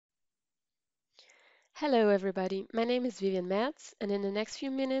Hello everybody, my name is Vivian Merz, and in the next few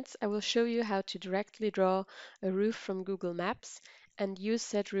minutes I will show you how to directly draw a roof from Google Maps and use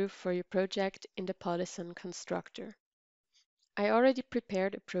said roof for your project in the Polysun Constructor. I already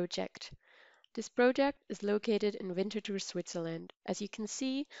prepared a project. This project is located in Winterthur, Switzerland. As you can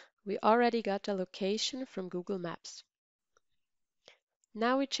see, we already got a location from Google Maps.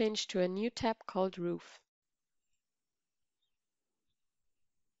 Now we change to a new tab called Roof.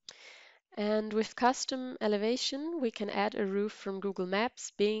 And with custom elevation, we can add a roof from Google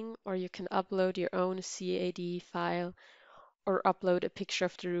Maps, Bing, or you can upload your own CAD file or upload a picture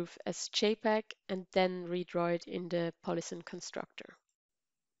of the roof as JPEG and then redraw it in the Polysun Constructor.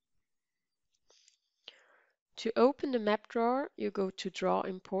 To open the map drawer, you go to Draw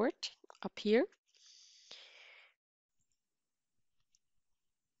Import up here.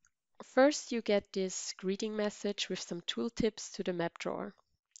 First, you get this greeting message with some tooltips to the map drawer.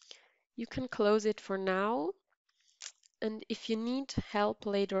 You can close it for now, and if you need help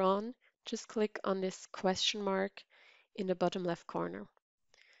later on, just click on this question mark in the bottom left corner.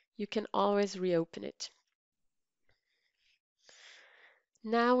 You can always reopen it.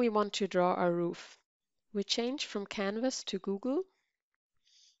 Now we want to draw our roof. We change from Canvas to Google.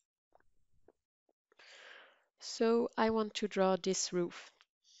 So I want to draw this roof.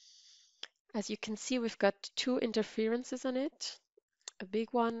 As you can see, we've got two interferences on it, a big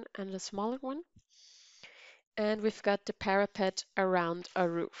one and a smaller one. And we've got the parapet around our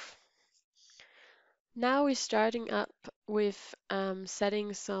roof. Now we're starting up with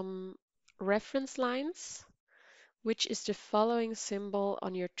setting some reference lines, which is the following symbol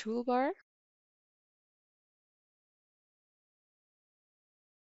on your toolbar.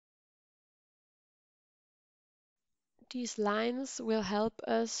 These lines will help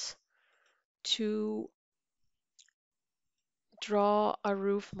us to draw a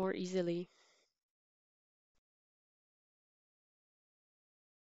roof more easily.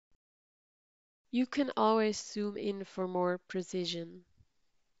 You can always zoom in for more precision.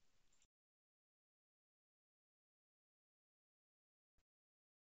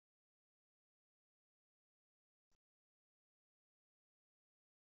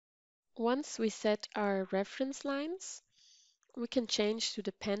 Once we set our reference lines, we can change to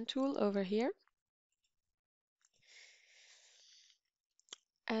the pen tool over here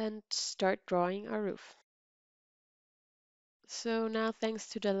and start drawing our roof. So now, thanks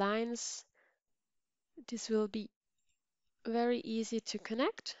to the lines, this will be very easy to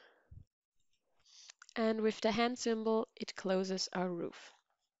connect. And with the hand symbol, it closes our roof.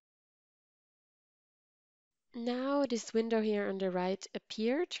 Now this window here on the right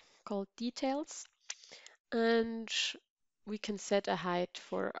appeared, called Details, and we can set a height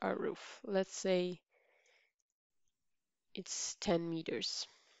for our roof. Let's say it's 10 meters.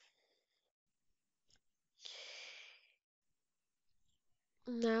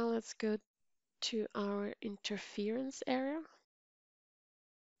 Now let's go to our interference area.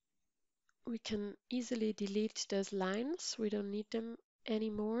 We can easily delete those lines. We don't need them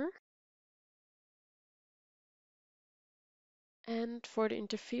anymore. And for the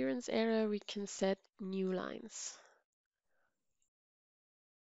interference area, we can set new lines.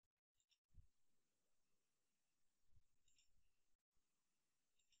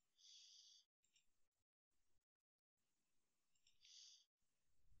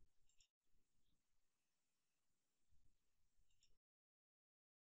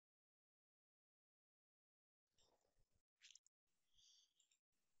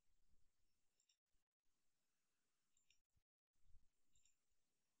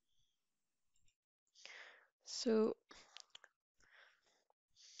 So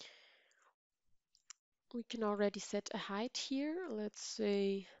we can already set a height here. Let's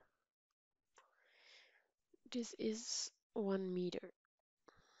say this is 1 meter.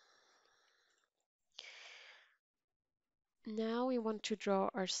 Now we want to draw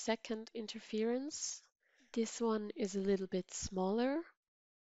our second interference. This one is a little bit smaller,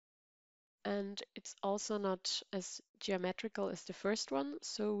 and it's also not as geometrical as the first one,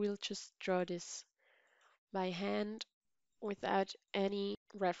 so we'll just draw this by hand without any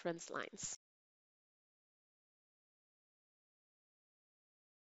reference lines.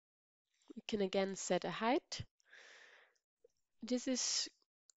 We can again set a height. This is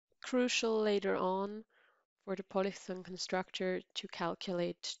crucial later on for the Polysun Constructor to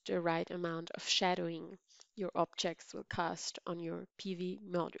calculate the right amount of shadowing your objects will cast on your PV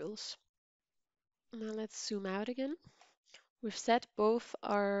modules. Now let's zoom out again. We've set both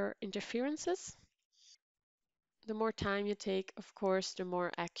our interferences. The more time you take, of course, the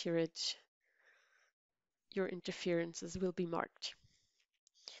more accurate your interferences will be marked.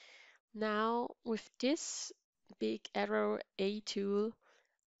 Now with this big arrow A tool,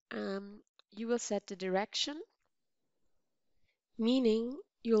 you will set the direction, meaning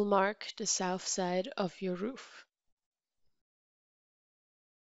you'll mark the south side of your roof.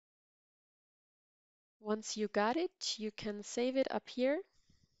 Once you got it, you can save it up here.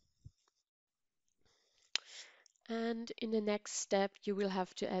 And in the next step, you will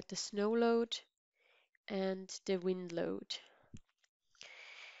have to add the snow load and the wind load.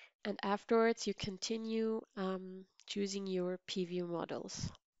 And afterwards, you continue choosing your PV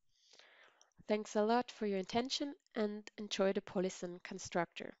models. Thanks a lot for your attention and enjoy the Polysun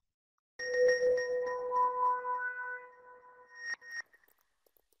Constructor.